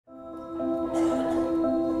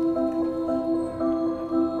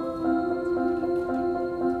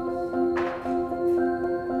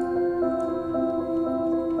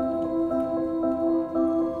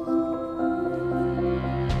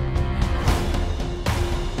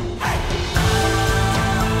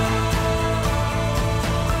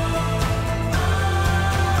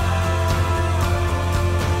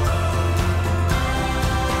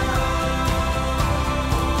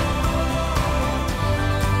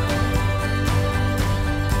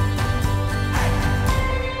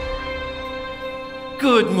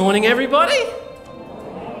Good morning, everybody.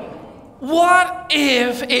 What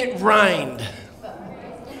if it rained?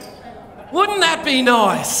 Wouldn't that be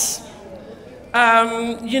nice?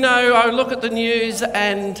 I look at the news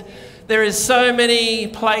and there is so many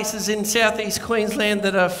places in southeast Queensland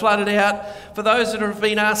that are flooded out. For those that have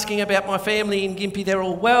been asking about my family in Gympie, they're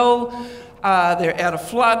all well. They're out of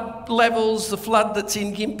flood levels. The flood that's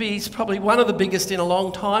in Gympie is probably one of the biggest in a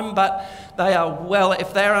long time, but they are well.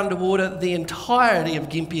 If they're underwater, the entirety of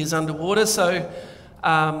Gympie is underwater, so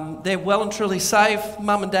they're well and truly safe.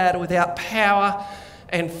 Mum and Dad are without power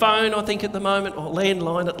and phone, I think, at the moment, or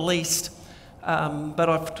landline at least. But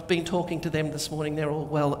I've been talking to them this morning. They're all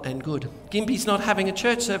well and good. Gympie's not having a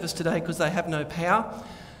church service today because they have no power.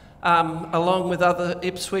 Along with other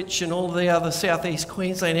Ipswich and all the other southeast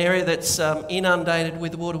Queensland area that's inundated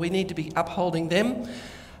with water. We need to be upholding them,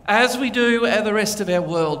 as we do the rest of our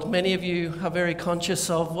world. Many of you are very conscious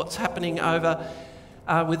of what's happening over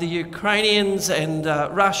with the Ukrainians and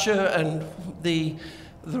Russia and the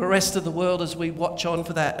rest of the world as we watch on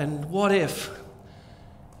for that. And what if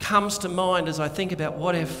comes to mind as I think about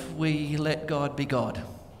what if we let God be God?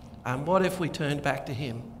 What if we turned back to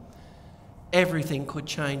Him? Everything could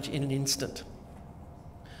change in an instant.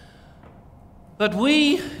 But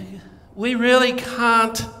we really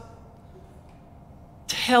can't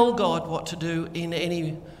tell God what to do in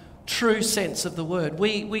any true sense of the word.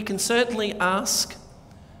 We can certainly ask,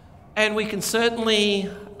 and we can certainly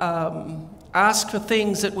ask for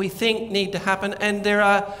things that we think need to happen, and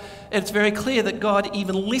it's very clear that God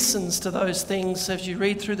even listens to those things as you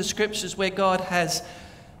read through the scriptures where God has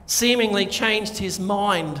seemingly changed his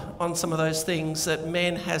mind on some of those things that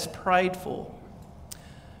man has prayed for.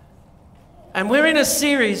 And we're in a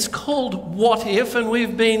series called What If, and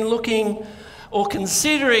we've been looking or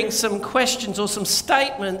considering some questions or some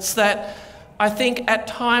statements that I think at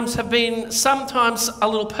times have been sometimes a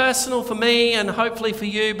little personal for me and hopefully for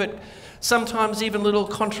you, but sometimes even a little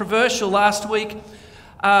controversial. Last week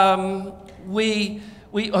we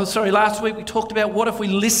talked about what if we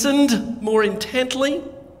listened more intently.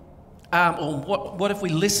 Or what if we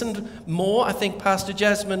listened more? I think Pastor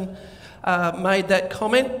Jasmine made that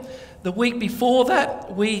comment. The week before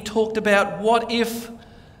that, we talked about what if...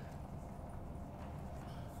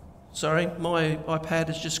 Sorry, my iPad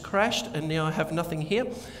has just crashed and now I have nothing here.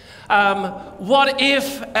 What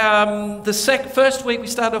if, first week we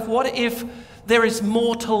started off, what if there is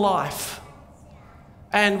more to life?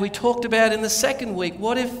 And we talked about in the second week,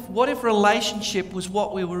 what if relationship was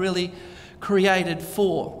what we were really created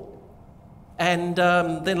for? And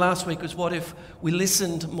then last week was what if we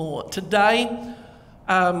listened more. Today,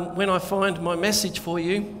 when I find my message for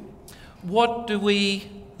you, what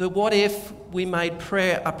if we made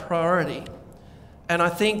prayer a priority? And I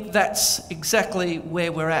think that's exactly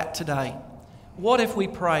where we're at today. What if we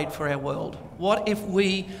prayed for our world? What if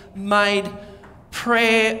we made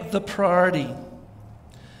prayer the priority?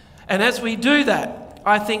 And as we do that,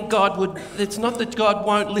 I think God would, it's not that God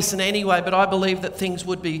won't listen anyway, but I believe that things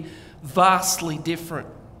would be vastly different.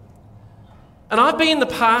 And I've been the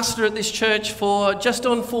pastor at this church for just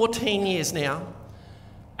on 14 years now.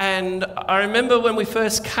 And I remember when we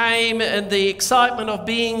first came and the excitement of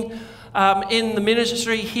being in the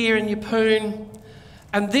ministry here in Yeppoon.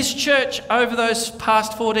 And this church over those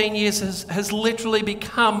past 14 years has literally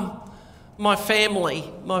become my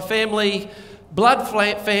family. My family, blood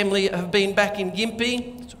family, have been back in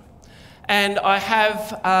Gympie. And I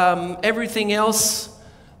have everything else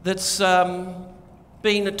that's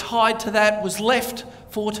been tied to that was left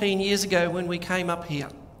 14 years ago when we came up here.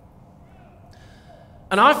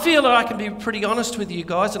 And I feel that I can be pretty honest with you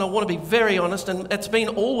guys, and I want to be very honest, and it's been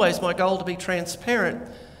always my goal to be transparent.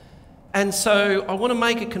 And so I want to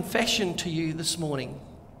make a confession to you this morning.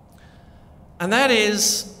 And that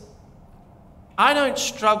is, I don't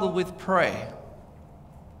struggle with prayer.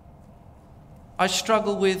 I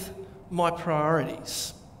struggle with my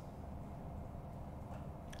priorities.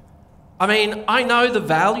 I mean, I know the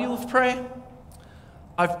value of prayer.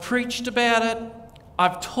 I've preached about it.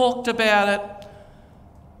 I've talked about it.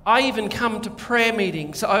 I even come to prayer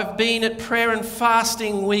meetings. I've been at prayer and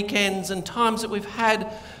fasting weekends and times that we've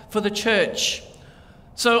had for the church.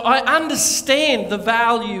 So I understand the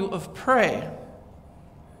value of prayer.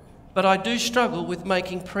 But I do struggle with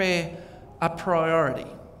making prayer a priority.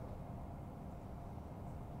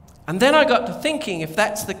 And then I got to thinking, if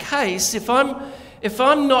that's the case, if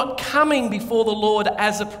I'm not coming before the Lord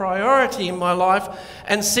as a priority in my life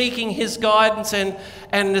and seeking His guidance and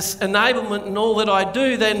this enablement and all that I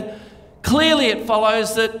do, then clearly it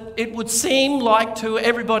follows that it would seem like to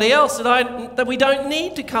everybody else that we don't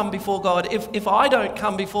need to come before God if I don't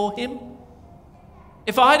come before Him.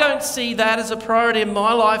 If I don't see that as a priority in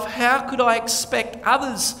my life, how could I expect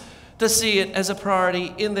others to see it as a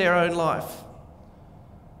priority in their own life?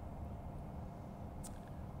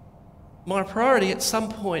 My priority at some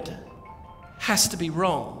point has to be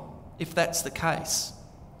wrong if that's the case.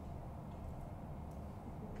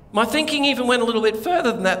 My thinking even went a little bit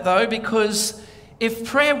further than that though, because if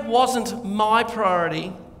prayer wasn't my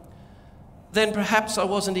priority, then perhaps I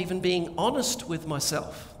wasn't even being honest with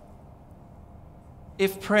myself.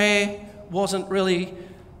 If prayer wasn't really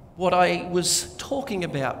what I was talking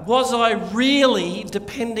about, was I really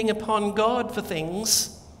depending upon God for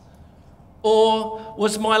things? Or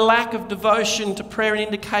was my lack of devotion to prayer an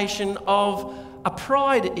indication of a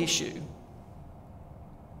pride issue?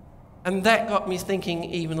 And that got me thinking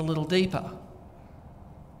even a little deeper.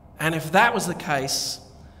 And if that was the case,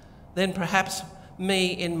 then perhaps me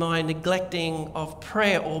in my neglecting of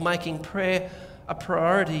prayer or making prayer a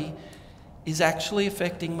priority is actually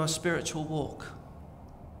affecting my spiritual walk.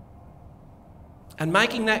 And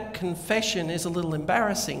making that confession is a little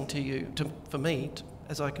embarrassing for me,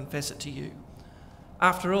 as I confess it to you.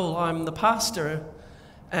 After all, I'm the pastor,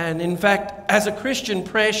 and in fact, as a Christian,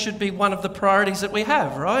 prayer should be one of the priorities that we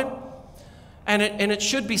have, right? And it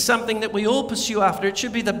should be something that we all pursue after. It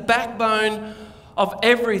should be the backbone of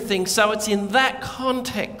everything. So it's in that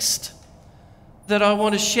context that I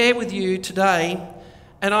want to share with you today,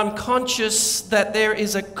 and I'm conscious that there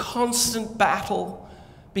is a constant battle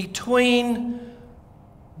between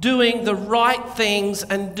doing the right things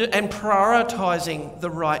and prioritising the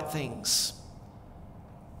right things.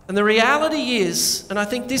 And the reality is, and I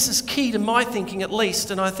think this is key to my thinking at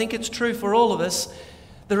least, and I think it's true for all of us,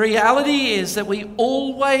 the reality is that we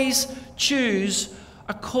always choose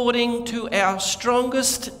according to our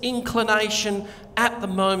strongest inclination at the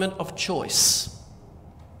moment of choice.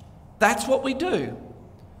 That's what we do.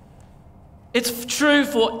 It's true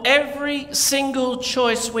for every single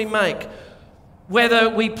choice we make. Whether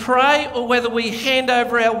we pray or whether we hand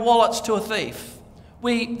over our wallets to a thief.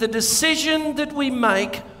 The decision that we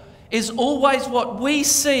make is always what we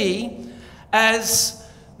see as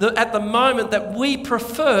at the moment that we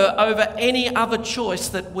prefer over any other choice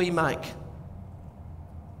that we make.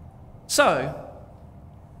 So,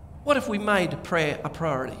 what if we made prayer a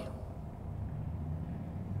priority?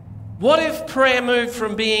 What if prayer moved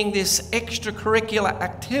from being this extracurricular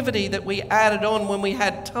activity that we added on when we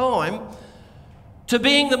had time to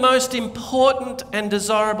being the most important and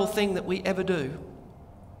desirable thing that we ever do?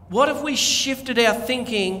 What if we shifted our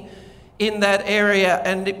thinking in that area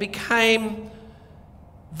and it became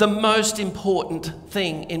the most important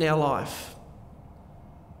thing in our life?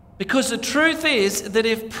 Because the truth is that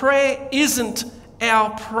if prayer isn't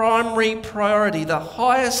our primary priority, the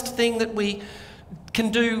highest thing that we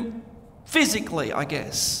can do physically, I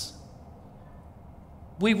guess,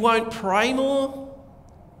 we won't pray more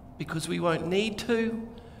because we won't need to.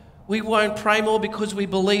 We won't pray more because we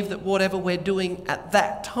believe that whatever we're doing at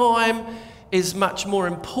that time is much more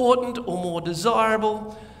important or more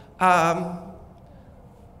desirable. But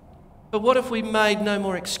what if we made no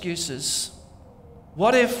more excuses?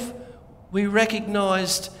 What if we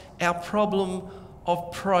recognised our problem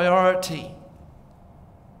of priority?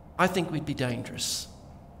 I think we'd be dangerous.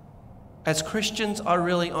 As Christians, I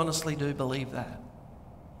really honestly do believe that.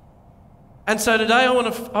 And so today I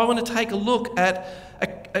want to take a look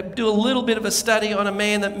at, do a little bit of a study on a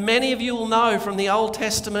man that many of you will know from the Old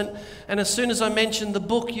Testament. And as soon as I mention the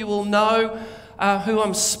book, you will know who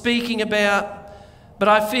I'm speaking about. But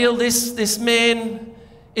I feel this man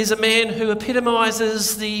is a man who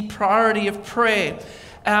epitomises the priority of prayer.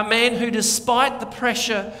 A man who, despite the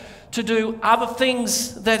pressure to do other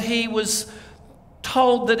things that he was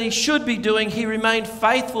told that he should be doing, he remained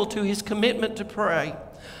faithful to his commitment to pray.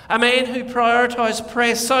 A man who prioritised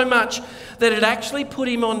prayer so much that it actually put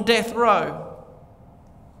him on death row.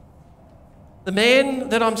 The man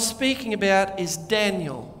that I'm speaking about is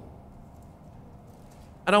Daniel.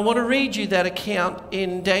 And I want to read you that account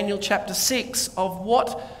in Daniel chapter 6 of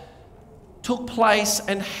what took place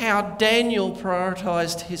and how Daniel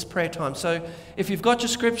prioritised his prayer time. So if you've got your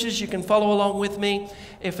scriptures, you can follow along with me.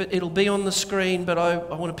 It'll be on the screen, but I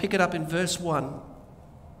want to pick it up in verse 1.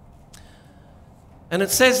 And it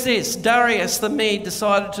says this: Darius the Mede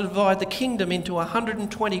decided to divide the kingdom into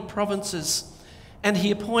 120 provinces, and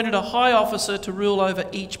he appointed a high officer to rule over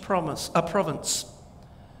each province.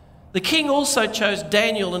 The king also chose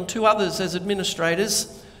Daniel and 2 others as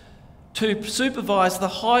administrators to supervise the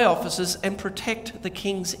high officers and protect the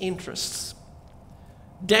king's interests.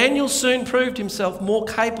 Daniel soon proved himself more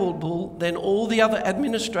capable than all the other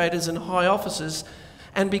administrators and high officers,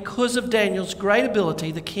 And because of Daniel's great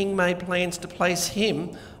ability, the king made plans to place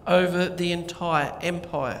him over the entire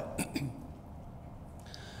empire.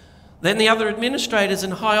 Then the other administrators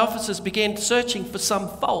and high officers began searching for some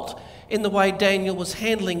fault in the way Daniel was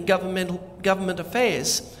handling government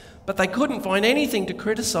affairs, but they couldn't find anything to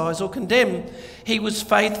criticise or condemn. He was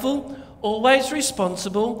faithful, always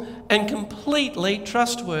responsible, and completely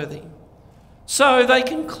trustworthy. So they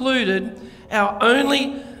concluded our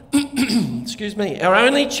only our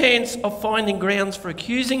only chance of finding grounds for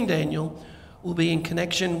accusing Daniel will be in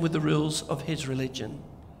connection with the rules of his religion.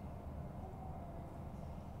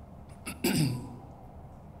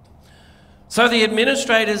 So the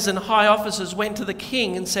administrators and high officers went to the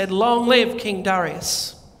king and said, "Long live King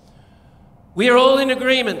Darius. We are all in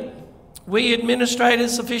agreement, we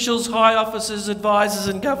administrators, officials, high officers, advisors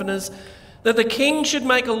and governors, that the king should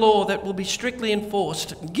make a law that will be strictly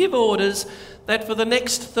enforced and give orders that for the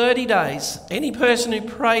next 30 days, any person who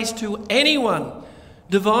prays to anyone,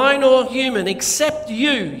 divine or human, except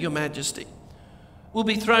you, your majesty, will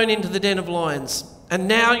be thrown into the den of lions. And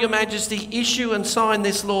now, your majesty, issue and sign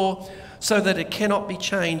this law so that it cannot be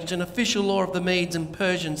changed, an official law of the Medes and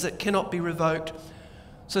Persians that cannot be revoked."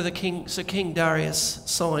 So King Darius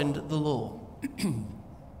signed the law.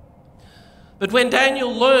 But when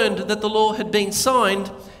Daniel learned that the law had been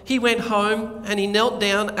signed, he went home and he knelt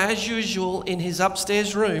down as usual in his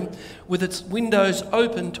upstairs room with its windows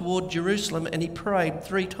open toward Jerusalem, and he prayed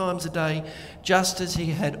 3 times a day, just as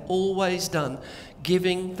he had always done,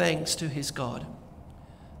 giving thanks to his God.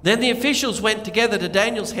 Then the officials went together to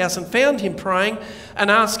Daniel's house and found him praying and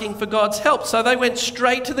asking for God's help. So they went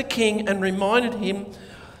straight to the king and reminded him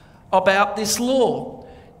about this law.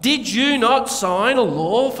 "Did you not sign a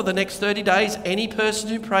law for the next 30 days? Any person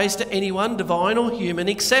who prays to anyone, divine or human,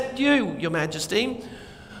 except you, your majesty,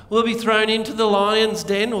 will be thrown into the lion's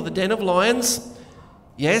den," or the den of lions.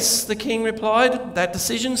 "Yes," the king replied, "that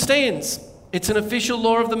decision stands. It's an official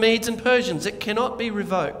law of the Medes and Persians. It cannot be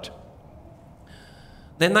revoked."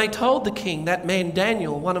 Then they told the king, "That man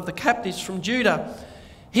Daniel, one of the captives from Judah,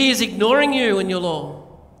 he is ignoring you and your law.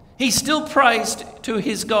 He still prays to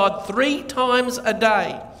his God 3 times a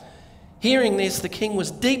day." Hearing this, the king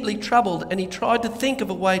was deeply troubled, and he tried to think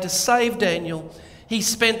of a way to save Daniel. He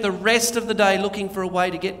spent the rest of the day looking for a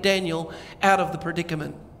way to get Daniel out of the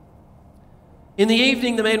predicament. In the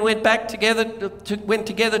evening, the men went together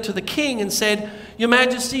to the king and said, "Your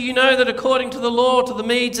majesty, you know that according to the law to the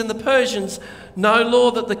Medes and the Persians, no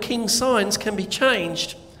law that the king signs can be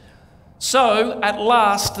changed." So, at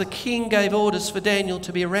last, the king gave orders for Daniel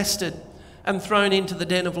to be arrested and thrown into the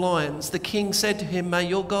den of lions. The king said to him, "May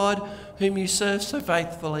your God, whom you serve so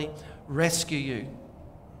faithfully, rescue you."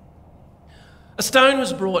 A stone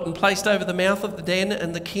was brought and placed over the mouth of the den,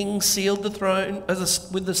 and the king sealed the throne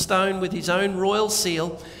with the stone with his own royal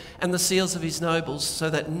seal and the seals of his nobles, so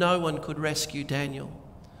that no one could rescue Daniel.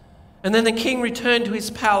 And then the king returned to his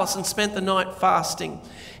palace and spent the night fasting.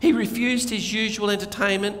 He refused his usual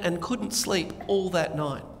entertainment and couldn't sleep all that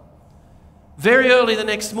night. Very early the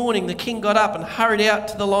next morning, the king got up and hurried out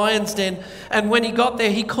to the lion's den, and when he got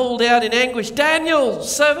there, he called out in anguish, "Daniel,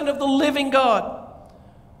 servant of the living God,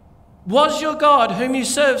 was your God, whom you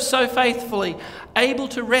serve so faithfully, able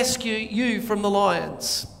to rescue you from the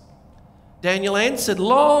lions?" Daniel answered,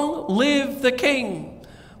 "Long live the king!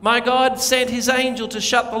 My God sent his angel to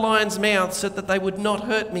shut the lions' mouths so that they would not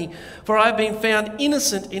hurt me, for I have been found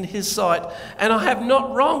innocent in his sight, and I have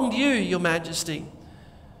not wronged you, your majesty."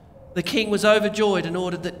 The king was overjoyed and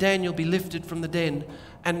ordered that Daniel be lifted from the den,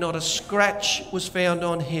 and not a scratch was found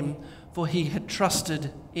on him, for he had trusted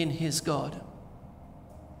in his God.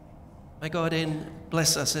 May God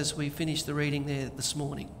bless us as we finish the reading there this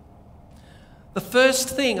morning. The first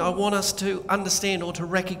thing I want us to understand or to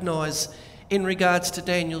recognise in regards to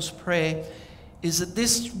Daniel's prayer is that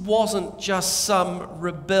this wasn't just some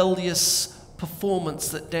rebellious performance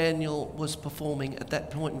that Daniel was performing at that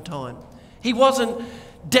point in time. He wasn't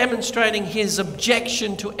demonstrating his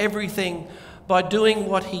objection to everything by doing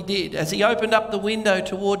what he did. As he opened up the window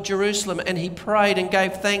toward Jerusalem and he prayed and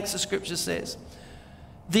gave thanks, the scripture says.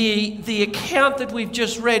 The account that we've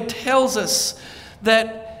just read tells us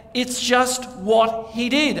that it's just what he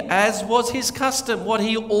did, as was his custom, what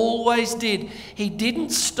he always did. He didn't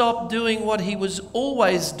stop doing what he was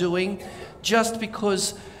always doing just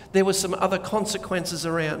because there were some other consequences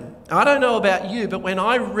around. I don't know about you, but when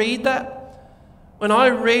I read that, when I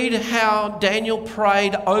read how Daniel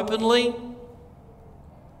prayed openly,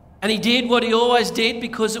 and he did what he always did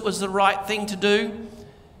because it was the right thing to do,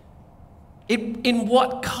 in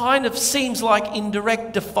what kind of seems like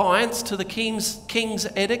indirect defiance to the king's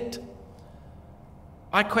edict,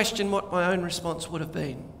 I question what my own response would have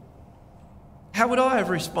been. How would I have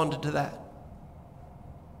responded to that?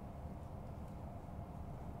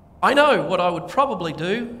 I know what I would probably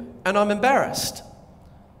do, and I'm embarrassed.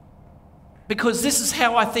 Because this is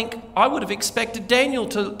how I think I would have expected Daniel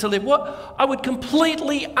to live. What I would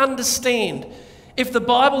completely understand if the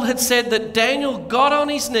Bible had said that Daniel got on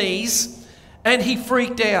his knees and he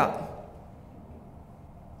freaked out,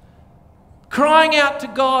 crying out to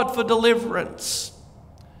God for deliverance.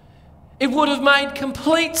 It would have made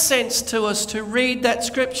complete sense to us to read that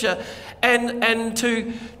scripture and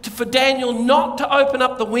for Daniel not to open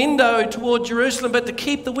up the window toward Jerusalem, but to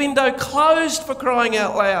keep the window closed, for crying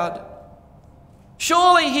out loud.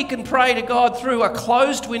 Surely he can pray to God through a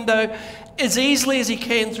closed window as easily as he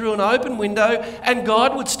can through an open window, and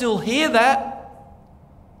God would still hear that.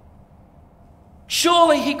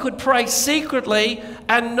 Surely he could pray secretly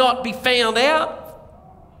and not be found out.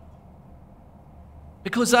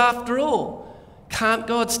 Because after all, can't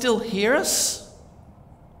God still hear us?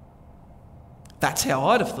 That's how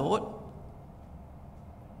I'd have thought.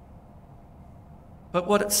 But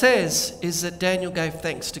what it says is that Daniel gave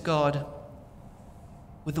thanks to God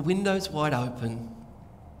with the windows wide open,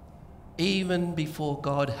 even before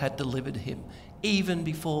God had delivered him, even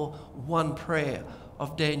before one prayer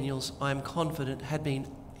of Daniel's, I am confident, had been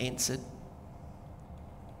answered.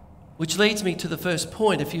 Which leads me to the first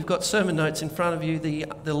point. If you've got sermon notes in front of you,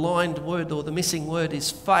 the lined word or the missing word is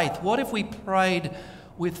faith. What if we prayed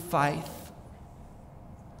with faith?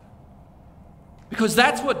 Because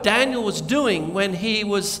that's what Daniel was doing when he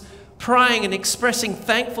was praying and expressing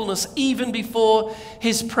thankfulness even before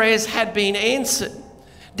his prayers had been answered.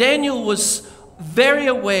 Daniel was very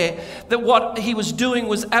aware that what he was doing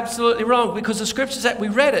was absolutely wrong, because the scriptures that we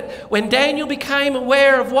read it, when Daniel became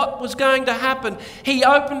aware of what was going to happen, he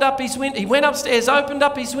opened up his window, he went upstairs, opened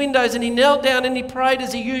up his windows, and he knelt down and he prayed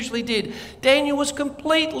as he usually did. Daniel was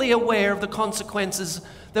completely aware of the consequences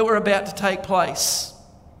that were about to take place.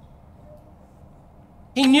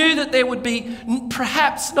 He knew that there would be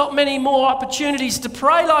perhaps not many more opportunities to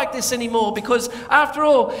pray like this anymore, because after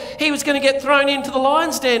all, he was going to get thrown into the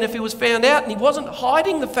lion's den if he was found out, and he wasn't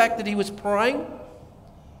hiding the fact that he was praying.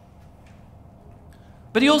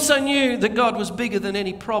 But he also knew that God was bigger than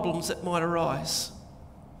any problems that might arise.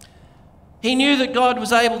 He knew that God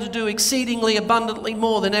was able to do exceedingly abundantly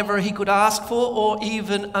more than ever he could ask for or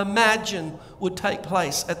even imagine would take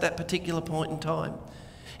place at that particular point in time.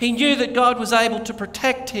 He knew that God was able to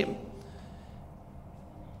protect him.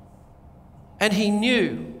 And he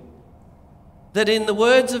knew that, in the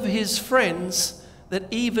words of his friends, that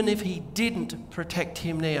even if he didn't protect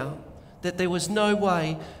him now, that there was no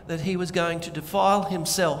way that he was going to defile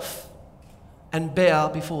himself and bow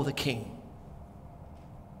before the king.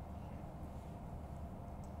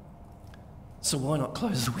 So why not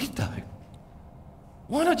close the window?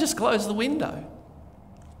 Why not just close the window?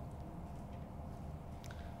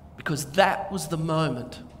 Because that was the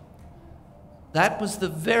moment. That was the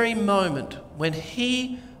very moment when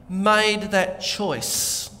he made that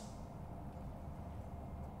choice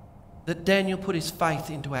that Daniel put his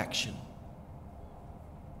faith into action.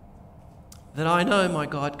 That I know my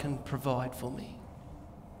God can provide for me.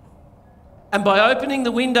 And by opening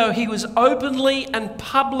the window, he was openly and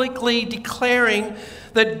publicly declaring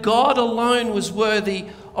that God alone was worthy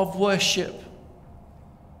of worship.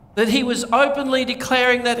 That he was openly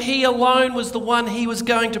declaring that he alone was the one he was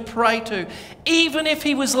going to pray to, even if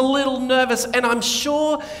he was a little nervous. And I'm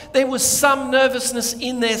sure there was some nervousness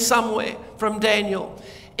in there somewhere from Daniel.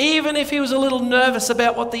 Even if he was a little nervous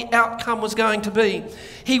about what the outcome was going to be,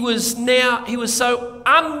 he was so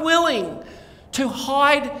unwilling to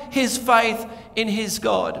hide his faith in his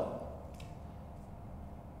God.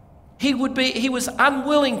 He was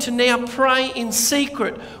unwilling to now pray in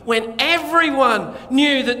secret when everyone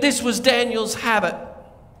knew that this was Daniel's habit.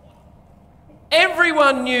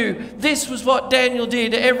 Everyone knew this was what Daniel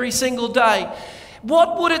did every single day.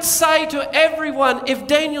 What would it say to everyone if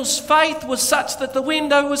Daniel's faith was such that the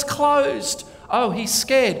window was closed? Oh, he's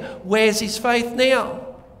scared. Where's his faith now?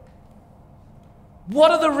 What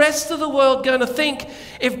are the rest of the world going to think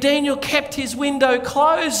if Daniel kept his window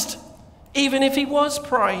closed, even if he was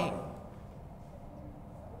praying?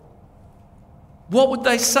 What would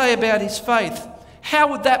they say about his faith?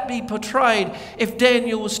 How would that be portrayed if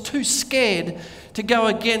Daniel was too scared to go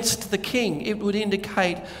against the king? It would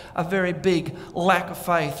indicate a very big lack of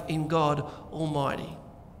faith in God Almighty.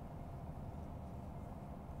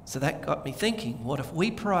 So that got me thinking, what if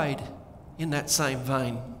we prayed in that same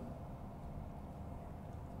vein?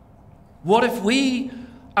 What if we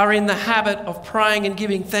are in the habit of praying and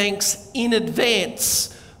giving thanks in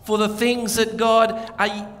advance for the things that God,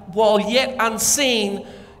 while yet unseen,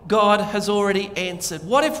 God has already answered?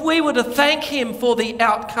 What if we were to thank him for the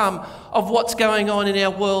outcome of what's going on in our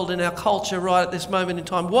world, in our culture right at this moment in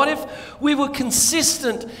time? What if we were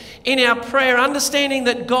consistent in our prayer, understanding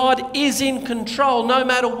that God is in control no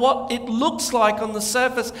matter what it looks like on the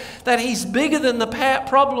surface, that he's bigger than the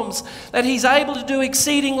problems, that he's able to do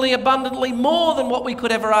exceedingly abundantly more than what we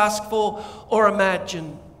could ever ask for or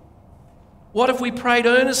imagine? What if we prayed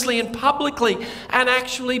earnestly and publicly and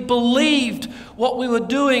actually believed what we were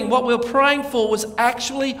doing, what we were praying for was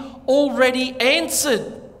actually already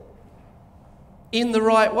answered in the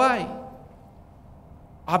right way?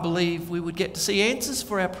 I believe we would get to see answers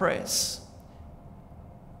for our prayers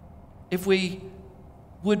if we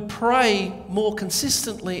would pray more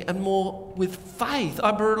consistently and more with faith.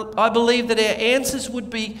 I believe that our answers would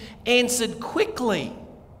be answered quickly,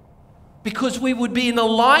 because we would be in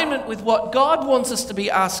alignment with what God wants us to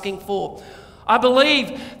be asking for. I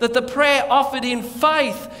believe that the prayer offered in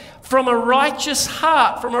faith from a righteous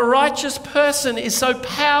heart, from a righteous person, is so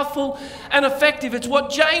powerful and effective. It's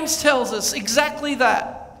what James tells us, exactly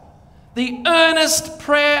that. The earnest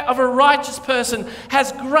prayer of a righteous person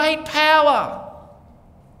has great power.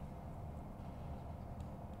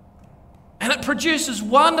 And it produces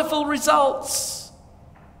wonderful results.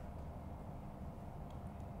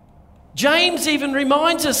 James even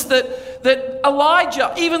reminds us that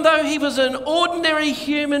Elijah, even though he was an ordinary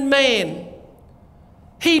human man,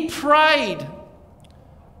 he prayed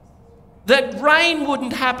that rain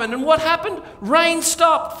wouldn't happen. And what happened? Rain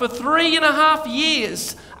stopped for 3.5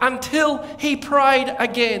 years until he prayed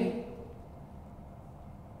again.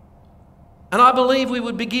 And I believe we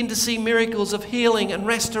would begin to see miracles of healing and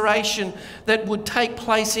restoration that would take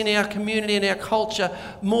place in our community and our culture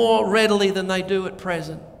more readily than they do at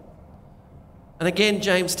present. And again,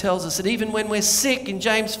 James tells us that even when we're sick, in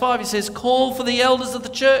James 5, he says, call for the elders of the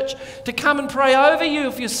church to come and pray over you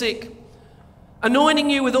if you're sick, anointing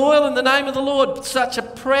you with oil in the name of the Lord. Such a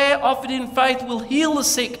prayer offered in faith will heal the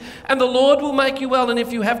sick, and the Lord will make you well. And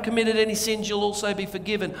if you have committed any sins, you'll also be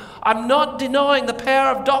forgiven. I'm not denying the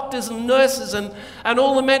power of doctors and nurses and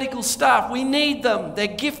all the medical staff. We need them. They're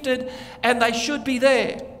gifted and they should be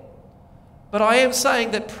there. But I am saying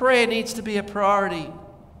that prayer needs to be a priority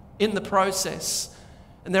in the process.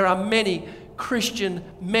 And there are many Christian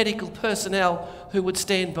medical personnel who would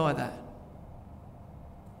stand by that.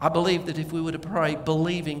 I believe that if we were to pray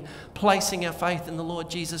believing, placing our faith in the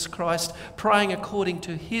Lord Jesus Christ, praying according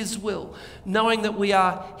to his will, knowing that we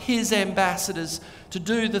are his ambassadors to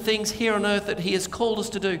do the things here on earth that he has called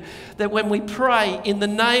us to do, that when we pray in the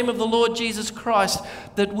name of the Lord Jesus Christ,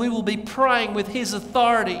 that we will be praying with his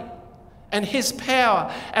authority and his power,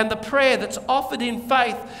 and the prayer that's offered in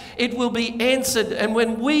faith, it will be answered. And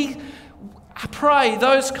when we pray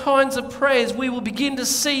those kinds of prayers, we will begin to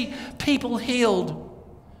see people healed.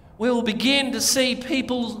 We will begin to see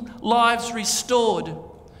people's lives restored.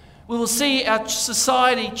 We will see our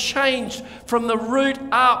society changed from the root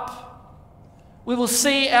up. We will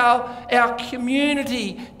see our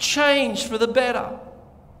community changed for the better.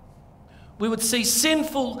 We would see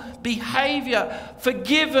sinful behavior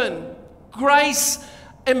forgiven, grace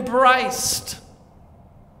embraced,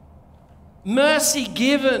 mercy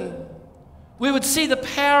given. We would see the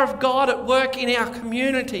power of God at work in our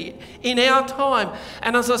community, in our time.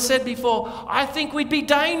 And as I said before, I think we'd be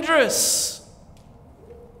dangerous.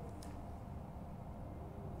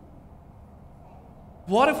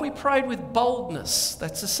 What if we prayed with boldness?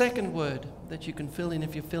 That's the second word that you can fill in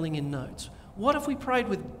if you're filling in notes. What if we prayed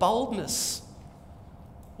with boldness?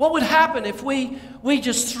 What would happen if we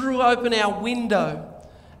just threw open our window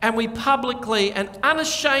and we publicly and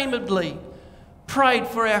unashamedly prayed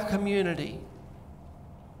for our community?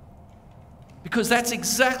 Because that's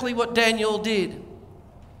exactly what Daniel did.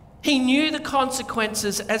 He knew the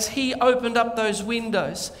consequences as he opened up those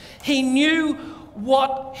windows. He knew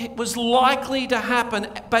what was likely to happen,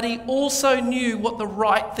 but he also knew what the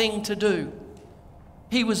right thing to do.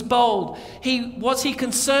 He was bold. Was he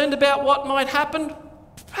concerned about what might happen?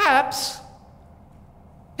 Perhaps.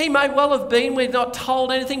 He may well have been. We're not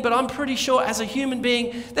told anything, but I'm pretty sure as a human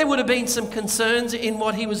being, there would have been some concerns in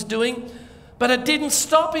what he was doing. But it didn't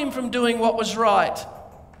stop him from doing what was right,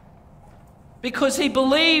 because he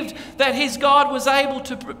believed that his God was able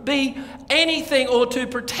to be anything or to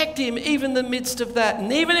protect him even in the midst of that.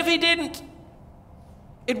 And even if he didn't,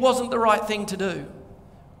 it wasn't the right thing to do.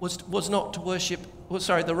 Was not to worship.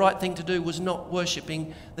 The right thing to do was not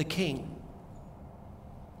worshipping the king.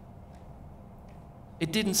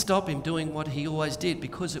 It didn't stop him doing what he always did,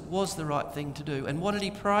 because it was the right thing to do. And what did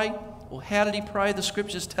he pray? Well, how did he pray? The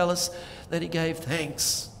scriptures tell us that he gave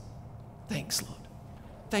thanks. Thanks, Lord.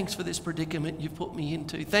 Thanks for this predicament you've put me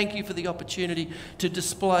into. Thank you for the opportunity to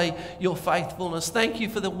display your faithfulness. Thank you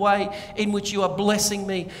for the way in which you are blessing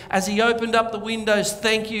me. As he opened up the windows,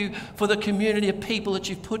 thank you for the community of people that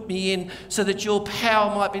you've put me in so that your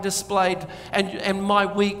power might be displayed and my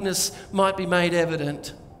weakness might be made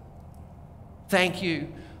evident. Thank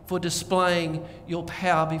you for displaying your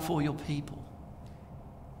power before your people.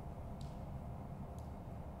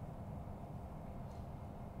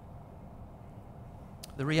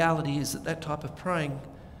 The reality is that that type of praying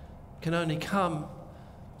can only come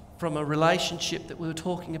from a relationship that we were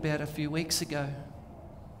talking about a few weeks ago,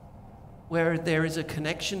 where there is a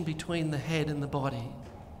connection between the head and the body.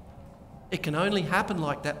 It can only happen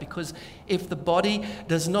like that because if the body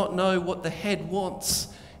does not know what the head wants,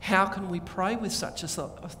 how can we pray with such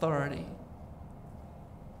authority?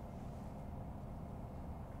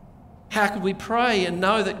 How could we pray and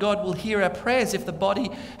know that God will hear our prayers if the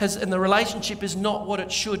body has and the relationship is not what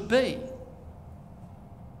it should be?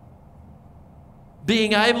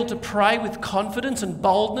 Being able to pray with confidence and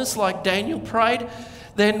boldness like Daniel prayed,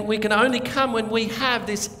 then we can only come when we have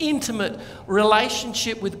this intimate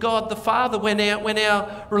relationship with God the Father, when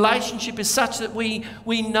our relationship is such that we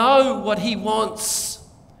know what he wants.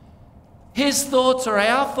 His thoughts are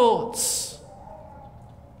our thoughts,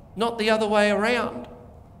 not the other way around.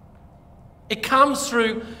 It comes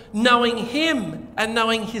through knowing him and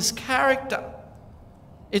knowing his character.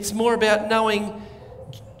 It's more about knowing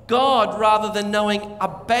God rather than knowing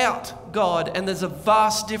about God. And there's a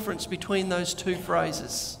vast difference between those two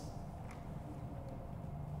phrases.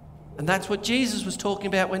 And that's what Jesus was talking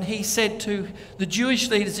about when he said to the Jewish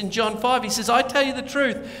leaders in John 5, he says, I tell you the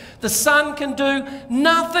truth, the Son can do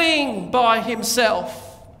nothing by himself.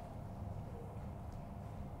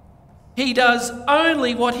 He does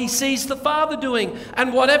only what he sees the Father doing.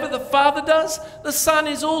 And whatever the Father does, the Son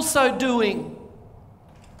is also doing.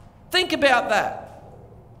 Think about that.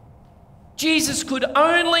 Jesus could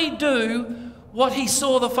only do what he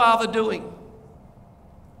saw the Father doing.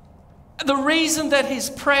 The reason that his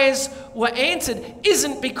prayers were answered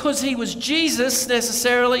isn't because he was Jesus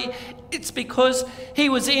necessarily. It's because he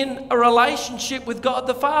was in a relationship with God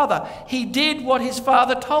the Father. He did what his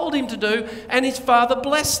Father told him to do, and his Father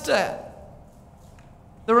blessed that.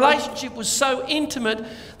 The relationship was so intimate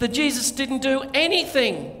that Jesus didn't do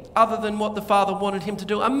anything other than what the Father wanted him to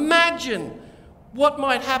do. Imagine what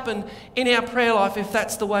might happen in our prayer life if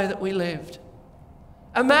that's the way that we lived.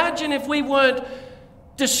 Imagine if we weren't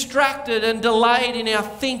distracted and delayed in our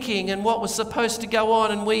thinking and what was supposed to go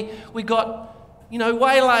on, and we got,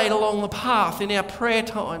 waylaid along the path in our prayer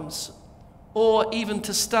times, or even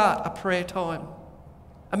to start a prayer time.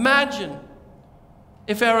 Imagine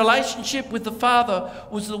if our relationship with the Father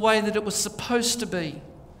was the way that it was supposed to be.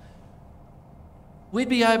 We'd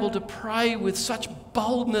be able to pray with such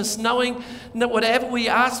boldness, knowing that whatever we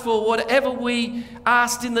asked for, whatever we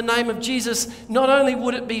asked in the name of Jesus, not only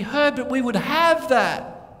would it be heard, but we would have that.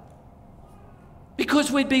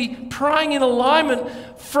 Because we'd be praying in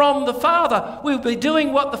alignment from the Father. We'll be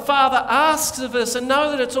doing what the Father asks of us and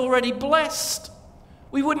know that it's already blessed.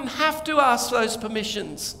 We wouldn't have to ask those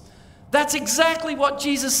permissions. That's exactly what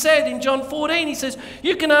Jesus said in John 14. He says,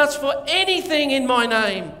 you can ask for anything in my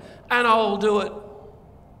name and I will do it.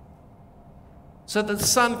 So that the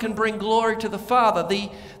Son can bring glory to the Father.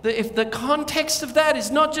 If the context of that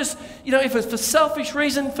is not just, if it's for selfish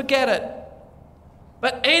reason, forget it.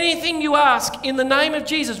 But anything you ask in the name of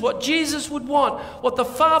Jesus, what Jesus would want, what the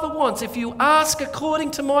Father wants, if you ask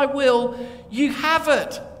according to my will, you have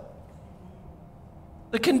it.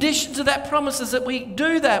 The conditions of that promise is that we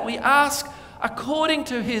do that. We ask according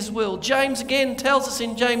to his will. James again tells us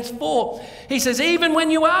in James 4, he says, even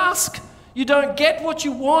when you ask, you don't get what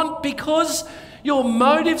you want because your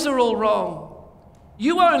motives are all wrong.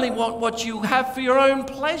 You only want what you have for your own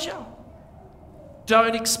pleasure.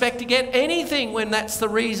 Don't expect to get anything when that's the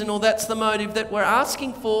reason or that's the motive that we're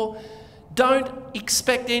asking for. Don't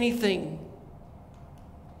expect anything.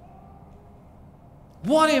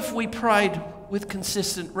 What if we prayed with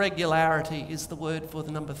consistent regularity is the word for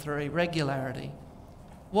the number 3, regularity.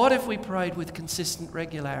 What if we prayed with consistent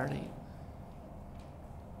regularity?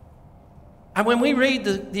 And when we read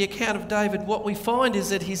the account of David, what we find is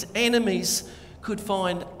that his enemies could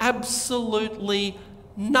find absolutely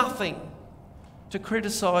nothing to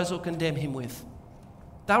criticize or condemn him with.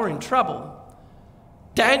 They were in trouble.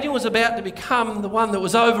 Daniel was about to become the one that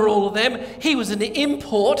was over all of them. He was an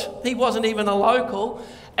import. He wasn't even a local.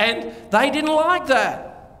 And they didn't like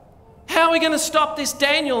that. How are we going to stop this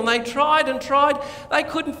Daniel? And they tried and tried. They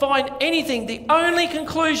couldn't find anything. The only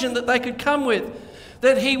conclusion that they could come with,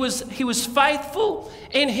 that he was faithful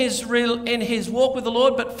in his walk with the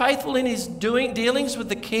Lord, but faithful in his dealings with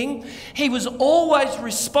the king. He was always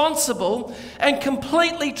responsible and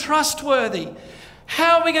completely trustworthy.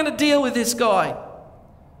 How are we going to deal with this guy?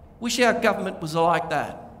 Wish our government was like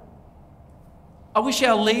that. I wish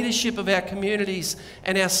our leadership of our communities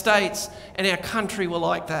and our states and our country were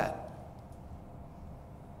like that.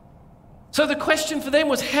 So the question for them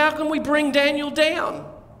was, how can we bring Daniel down?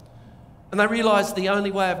 And they realised the only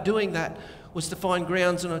way of doing that was to find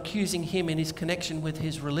grounds on accusing him in his connection with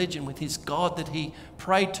his religion, with his God that he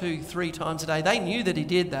prayed to 3 times a day. They knew that he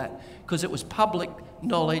did that because it was public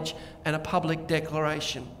knowledge and a public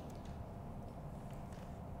declaration.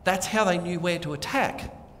 That's how they knew where to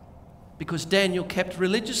attack, because Daniel kept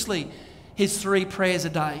religiously his 3 prayers a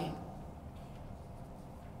day.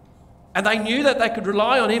 And they knew that they could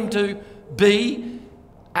rely on him to be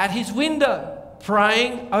at his window,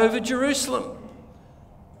 praying over Jerusalem.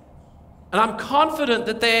 And I'm confident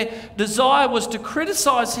that their desire was to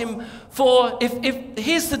criticize him for, if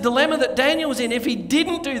here's the dilemma that Daniel was in, if he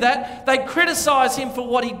didn't do that, they'd criticize him for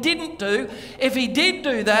what he didn't do. If he did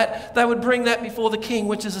do that, they would bring that before the king,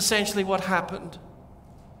 which is essentially what happened.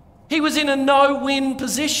 He was in a no-win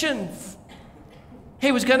position.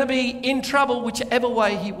 He was going to be in trouble whichever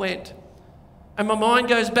way he went. And my mind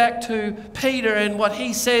goes back to Peter and what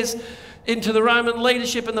he says into the Roman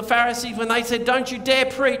leadership and the Pharisees when they said, don't you dare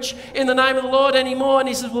preach in the name of the Lord anymore. And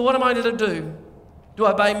he says, well, what am I to do? Do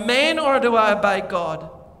I obey man or do I obey God?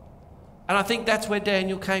 And I think that's where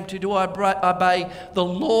Daniel came to. Do I obey the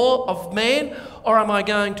law of man or am I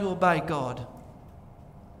going to obey God?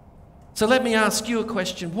 So let me ask you a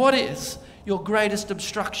question. What is your greatest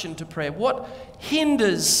obstruction to prayer? What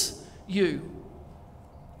hinders you?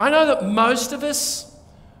 I know that most of us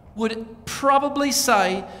would probably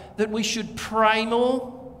say that we should pray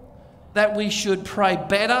more, that we should pray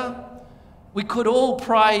better. We could all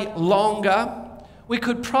pray longer. We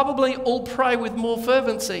could probably all pray with more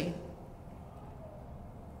fervency.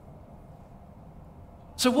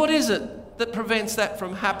 So what is it that prevents that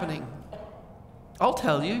from happening? I'll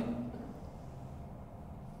tell you.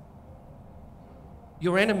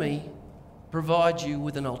 Your enemy provides you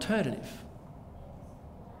with an alternative.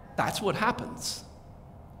 That's what happens.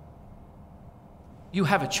 You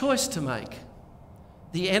have a choice to make.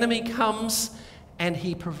 The enemy comes and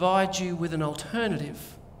he provides you with an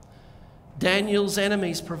alternative. Daniel's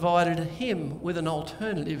enemies provided him with an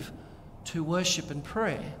alternative to worship and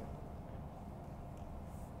prayer.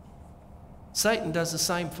 Satan does the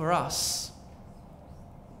same for us.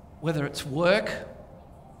 Whether it's work,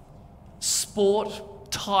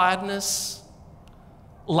 sport, tiredness,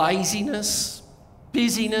 laziness,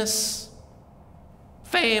 busyness,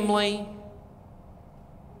 family.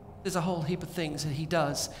 There's a whole heap of things that he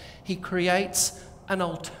does. He creates an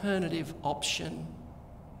alternative option.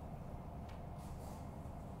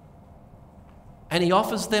 And he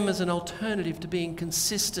offers them as an alternative to being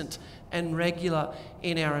consistent and regular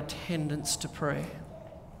in our attendance to prayer.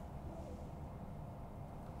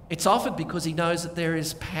 It's offered because he knows that there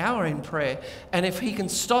is power in prayer. And if he can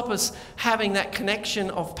stop us having that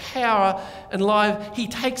connection of power and life, he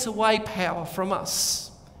takes away power from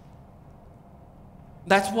us.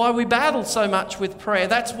 That's why we battle so much with prayer.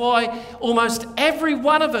 That's why almost every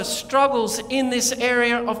one of us struggles in this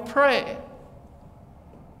area of prayer.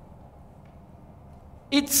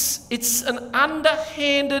 It's an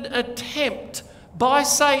underhanded attempt by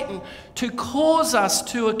Satan to cause us,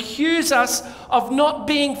 to accuse us of not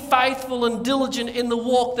being faithful and diligent in the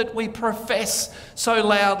walk that we profess so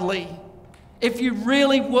loudly. If you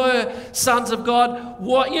really were sons of God,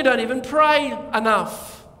 what? You don't even pray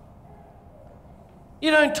enough.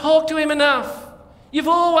 You don't talk to him enough. You've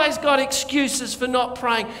always got excuses for not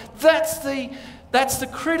praying. That's the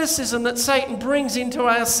criticism that Satan brings into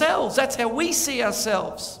ourselves. That's how we see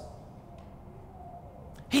ourselves.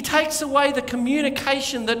 He takes away the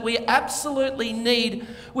communication that we absolutely need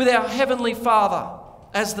with our Heavenly Father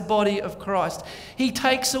as the body of Christ. He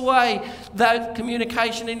takes away that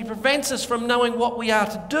communication and he prevents us from knowing what we are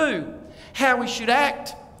to do, how we should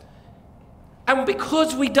act. And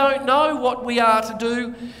because we don't know what we are to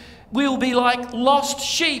do, we'll be like lost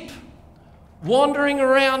sheep, wandering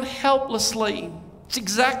around helplessly. It's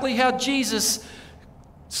exactly how Jesus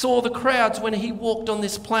saw the crowds when he walked on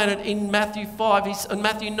this planet in Matthew 5. In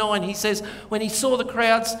Matthew 9, he says, when he saw the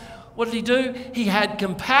crowds, what did he do? He had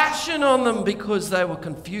compassion on them because they were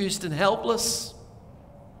confused and helpless,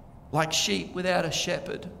 like sheep without a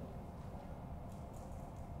shepherd.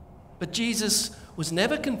 But Jesus was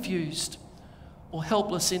never confused or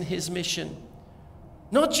helpless in his mission.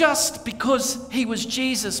 Not just because he was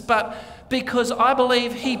Jesus, but because I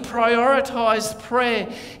believe he prioritized prayer.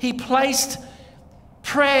 He placed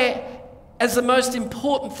prayer as the most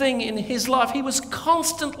important thing in his life. He was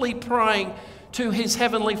constantly praying to his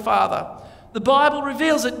heavenly Father. The Bible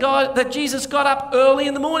reveals that Jesus got up early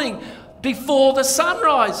in the morning before the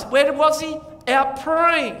sunrise. Where was he? Out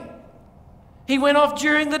praying. He went off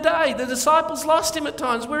during the day. The disciples lost him at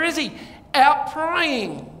times. Where is he? Out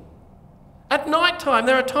praying. At night time,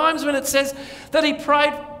 there are times when it says that he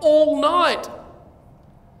prayed all night.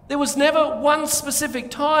 There was never one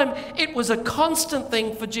specific time. It was a constant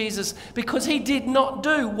thing for Jesus because he did not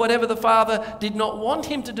do whatever the Father did not want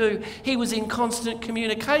him to do. He was in constant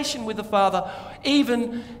communication with the Father.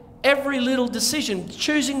 Even every little decision,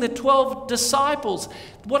 choosing the 12 disciples,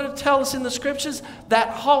 what did it tell us in the scriptures? That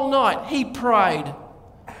whole night he prayed,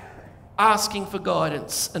 asking for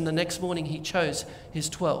guidance, and the next morning he chose his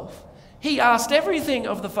 12. He asked everything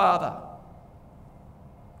of the Father.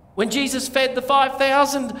 When Jesus fed the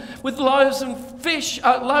 5,000 with loaves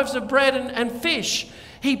of bread and fish,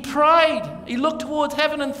 he prayed. He looked towards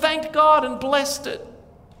heaven and thanked God and blessed it.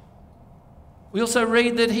 We also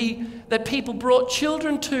read that people brought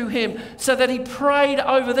children to him so that he prayed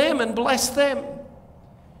over them and blessed them.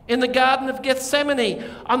 In the Garden of Gethsemane,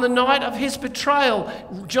 on the night of his betrayal,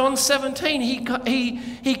 John 17,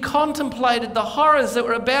 he contemplated the horrors that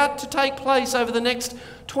were about to take place over the next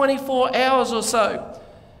 24 hours or so.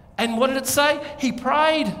 And what did it say? He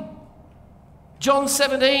prayed. John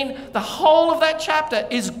 17, the whole of that chapter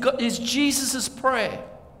is Jesus' prayer.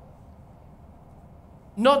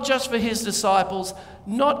 Not just for his disciples,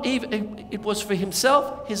 not even, it was for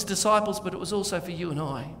himself, his disciples, but it was also for you and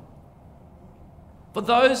I. For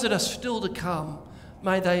those that are still to come,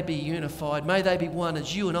 may they be unified. May they be one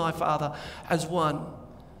as you and I, Father, as one.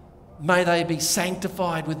 May they be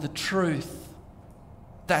sanctified with the truth.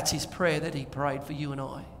 That's his prayer that he prayed for you and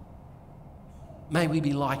I. May we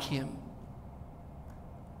be like him.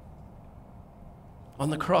 On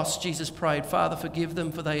the cross, Jesus prayed, Father, forgive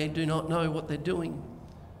them, for they do not know what they're doing.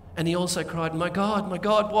 And he also cried, my God,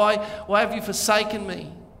 why have you forsaken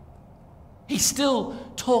me? He's still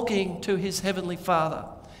talking to his heavenly Father.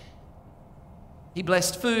 He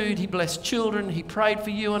blessed food, he blessed children, he prayed for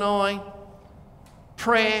you and I.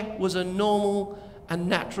 Prayer was a normal and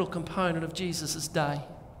natural component of Jesus' day,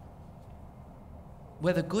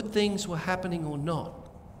 whether good things were happening or not.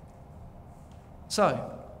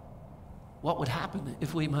 So, what would happen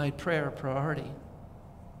if we made prayer a priority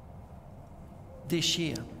this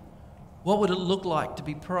year? What would it look like to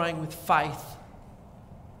be praying with faith?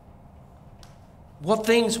 What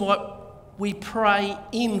things what we pray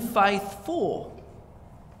in faith for?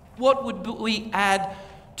 What would we add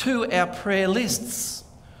to our prayer lists?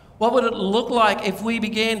 What would it look like if we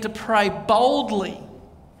began to pray boldly,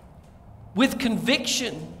 with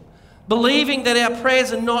conviction, believing that our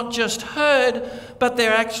prayers are not just heard, but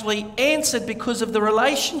they're actually answered because of the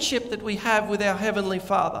relationship that we have with our Heavenly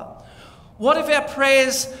Father? What if our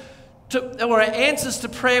prayers or our answers to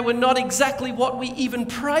prayer were not exactly what we even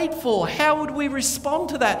prayed for? How would we respond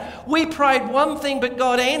to that? We prayed one thing, but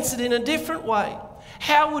God answered in a different way.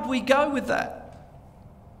 How would we go with that?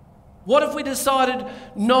 What if we decided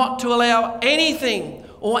not to allow anything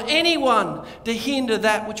or anyone to hinder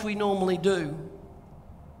that which we normally do?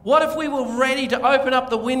 What if we were ready to open up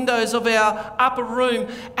the windows of our upper room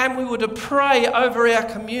and we were to pray over our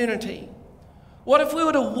community? What if we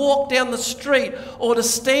were to walk down the street or to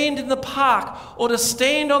stand in the park or to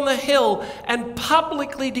stand on the hill and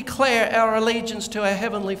publicly declare our allegiance to our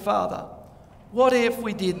Heavenly Father? What if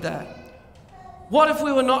we did that? What if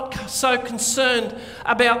we were not so concerned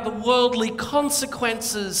about the worldly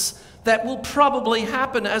consequences that will probably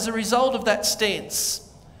happen as a result of that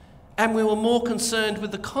stance, and we were more concerned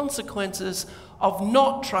with the consequences of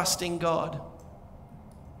not trusting God?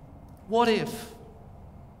 What if?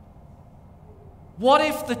 What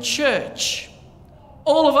if the church,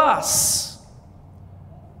 all of us,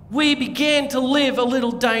 we began to live a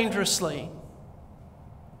little dangerously?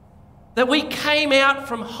 That we came out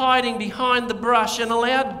from hiding behind the brush and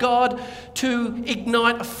allowed God to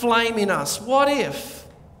ignite a flame in us? What if?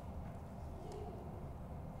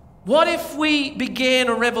 What if we began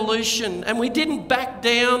a revolution and we didn't back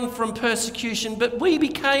down from persecution, but we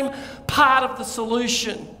became part of the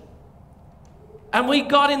solution? And we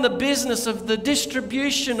got in the business of the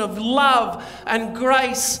distribution of love and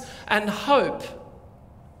grace and hope.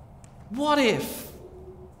 What if?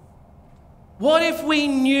 What if we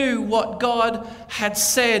knew what God had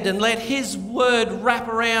said and let His word wrap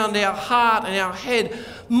around our heart and our head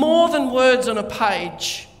more than words on a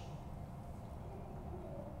page.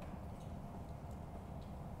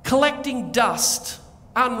 Collecting dust,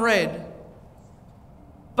 unread,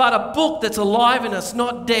 but a book that's alive in us,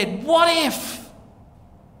 not dead. What if?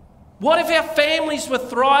 What if our families were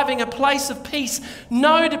thriving, a place of peace,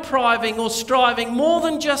 no depriving or striving, more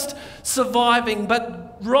than just surviving,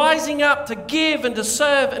 but rising up to give and to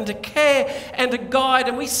serve and to care and to guide,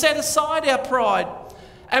 and we set aside our pride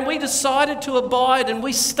and we decided to abide and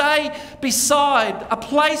we stay beside a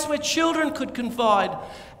place where children could confide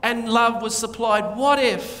and love was supplied? What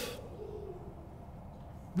if?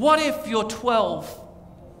 What if you're 12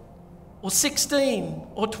 or 16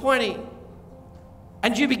 or 20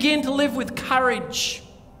 and you begin to live with courage?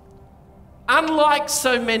 Unlike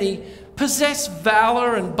so many, possess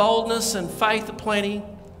valor and boldness and faith aplenty.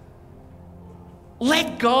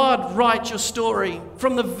 Let God write your story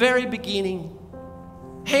from the very beginning.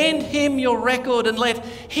 Hand him your record and let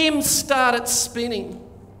him start it spinning.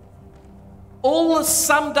 All the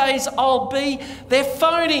some days I'll be, they're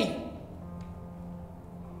phony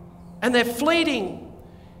and they're fleeting.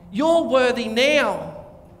 You're worthy now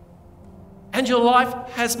and your life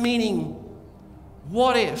has meaning.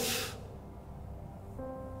 What if?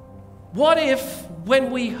 What if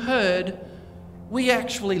when we heard, we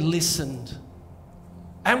actually listened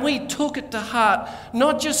and we took it to heart,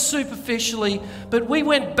 not just superficially, but we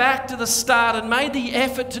went back to the start and made the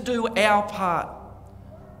effort to do our part,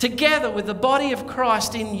 together with the body of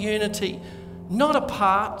Christ in unity, not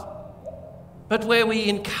apart, but where we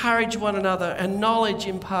encourage one another and knowledge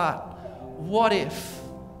impart. What if?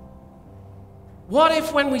 What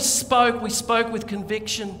if when we spoke with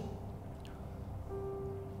conviction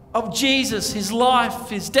of Jesus, his life,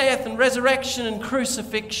 his death and resurrection and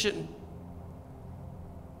crucifixion?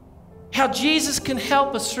 How Jesus can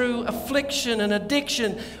help us through affliction and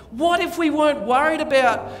addiction. What if we weren't worried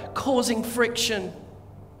about causing friction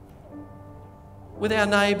with our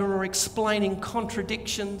neighbour or explaining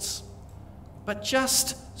contradictions, but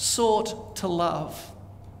just sought to love?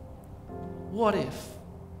 What if?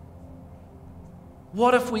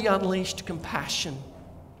 What if we unleashed compassion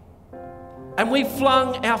and we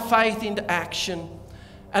flung our faith into action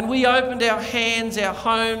and we opened our hands, our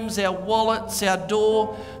homes, our wallets, our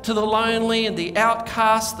door to the lonely and the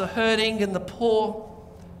outcast, the hurting and the poor,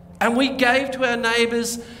 and we gave to our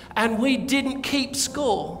neighbours and we didn't keep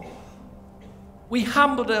score? We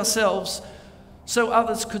humbled ourselves so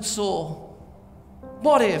others could soar.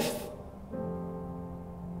 What if?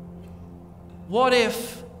 What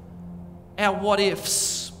if our what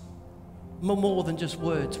ifs were more than just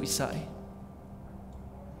words we say?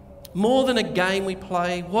 More than a game we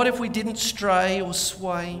play? What if we didn't stray or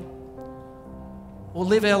sway or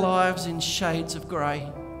live our lives in shades of grey?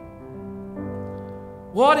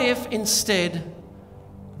 What if instead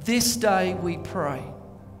this day we pray,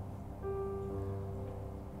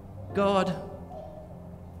 God,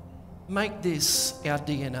 make this our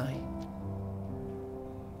DNA?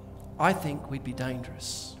 I think we'd be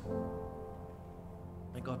dangerous.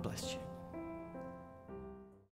 May God bless you.